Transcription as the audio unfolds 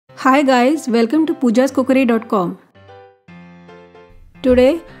Hi guys, welcome to poojascookery.com.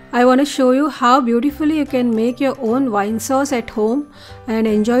 Today I want to show you how beautifully you can make your own wine sauce at home and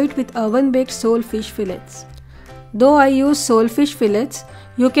enjoy it with oven baked sole fish fillets. Though I use sole fish fillets,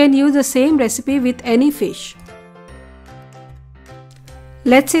 you can use the same recipe with any fish.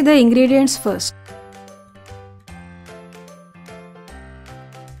 Let's see the ingredients first.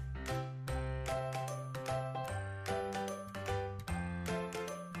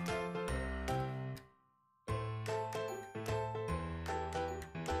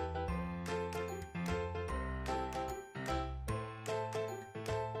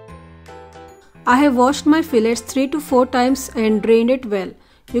 I have washed my fillets 3 to 4 times and drained it well.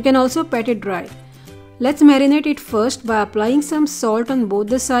 You can also pat it dry. Let's marinate it first by applying some salt on both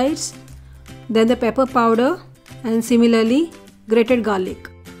the sides, then the pepper powder and similarly grated garlic.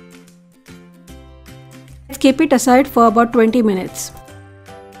 Let's keep it aside for about 20 minutes.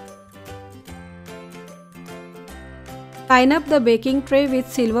 Line up the baking tray with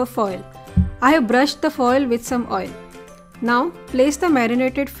silver foil. I have brushed the foil with some oil. Now place the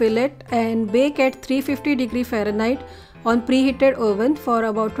marinated fillet and bake at 350 Fahrenheit on preheated oven for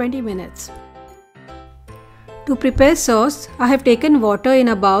about 20 minutes. To prepare sauce, I have taken water in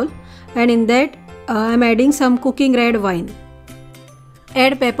a bowl and in that I am adding some cooking red wine.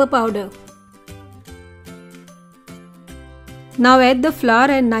 Add pepper powder. Now add the flour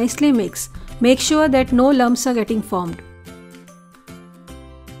and nicely mix. Make sure that no lumps are getting formed.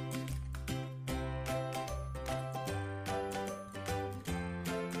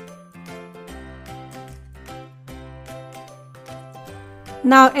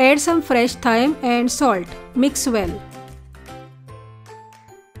 Now add some fresh thyme and salt. Mix well.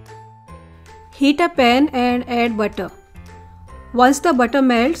 Heat a pan and add butter. Once the butter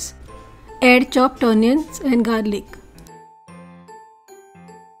melts, add chopped onions and garlic.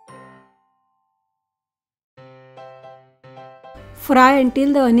 Fry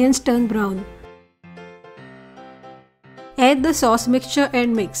until the onions turn brown. Add the sauce mixture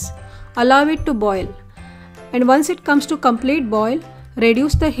and mix. Allow it to boil. And once it comes to complete boil,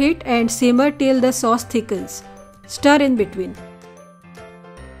 reduce the heat and simmer till the sauce thickens. Stir in between.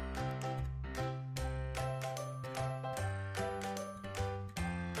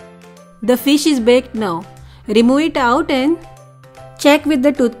 The fish is baked now. Remove it out and check with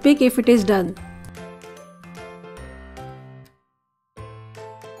the toothpick if it is done.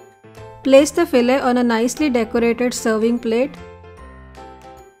 Place the fillet on a nicely decorated serving plate.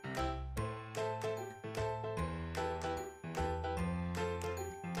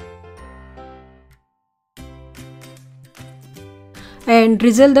 And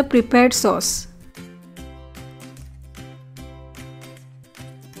drizzle the prepared sauce.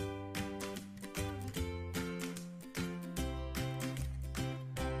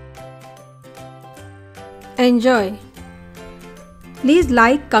 Enjoy! Please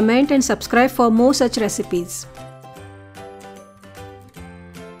like, comment and subscribe for more such recipes.